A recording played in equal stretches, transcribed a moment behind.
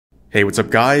Hey, what's up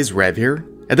guys, Rev here.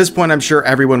 At this point, I'm sure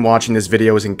everyone watching this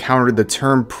video has encountered the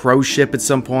term Proship at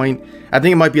some point. I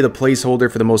think it might be the placeholder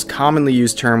for the most commonly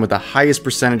used term with the highest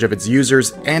percentage of its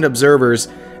users and observers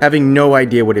having no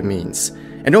idea what it means.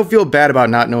 And don't feel bad about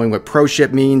not knowing what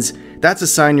Proship means, that's a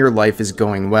sign your life is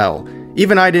going well.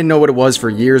 Even I didn't know what it was for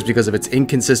years because of its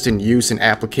inconsistent use and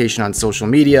application on social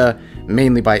media,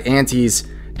 mainly by aunties.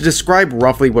 To describe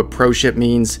roughly what Proship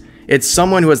means, it's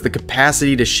someone who has the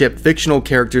capacity to ship fictional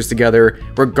characters together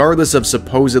regardless of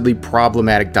supposedly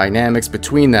problematic dynamics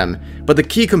between them. But the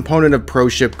key component of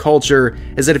Proship culture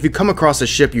is that if you come across a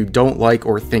ship you don't like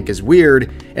or think is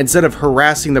weird, instead of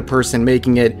harassing the person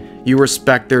making it, you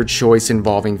respect their choice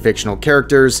involving fictional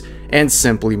characters and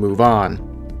simply move on.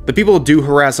 The people who do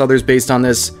harass others based on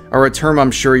this are a term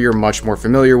I'm sure you're much more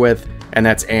familiar with, and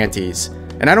that's aunties.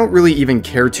 And I don't really even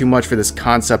care too much for this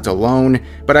concept alone,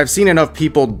 but I've seen enough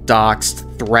people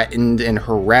doxxed, threatened, and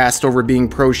harassed over being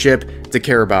Proship to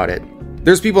care about it.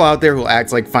 There's people out there who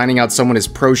act like finding out someone is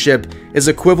Proship is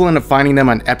equivalent of finding them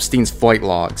on Epstein's flight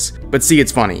logs. But see,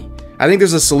 it's funny. I think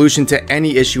there's a solution to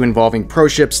any issue involving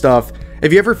Proship stuff.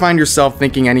 If you ever find yourself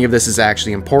thinking any of this is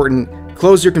actually important,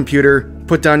 close your computer,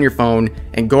 put down your phone,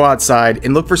 and go outside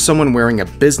and look for someone wearing a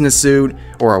business suit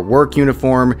or a work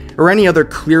uniform or any other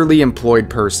clearly employed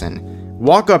person.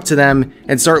 Walk up to them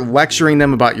and start lecturing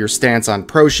them about your stance on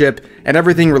Proship and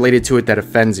everything related to it that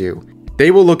offends you.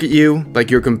 They will look at you like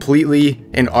you're completely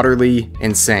and utterly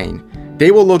insane.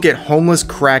 They will look at homeless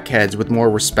crackheads with more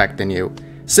respect than you.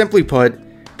 Simply put,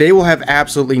 they will have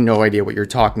absolutely no idea what you're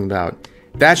talking about.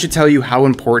 That should tell you how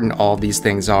important all of these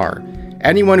things are.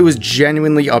 Anyone who is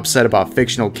genuinely upset about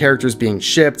fictional characters being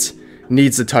shipped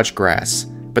needs to touch grass,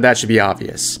 but that should be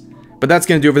obvious. But that's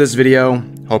gonna do it for this video.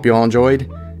 Hope you all enjoyed,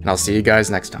 and I'll see you guys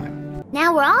next time.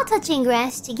 Now we're all touching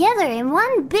grass together in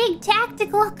one big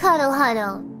tactical cuddle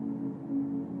huddle.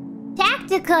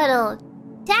 Tactical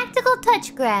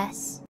touch grass.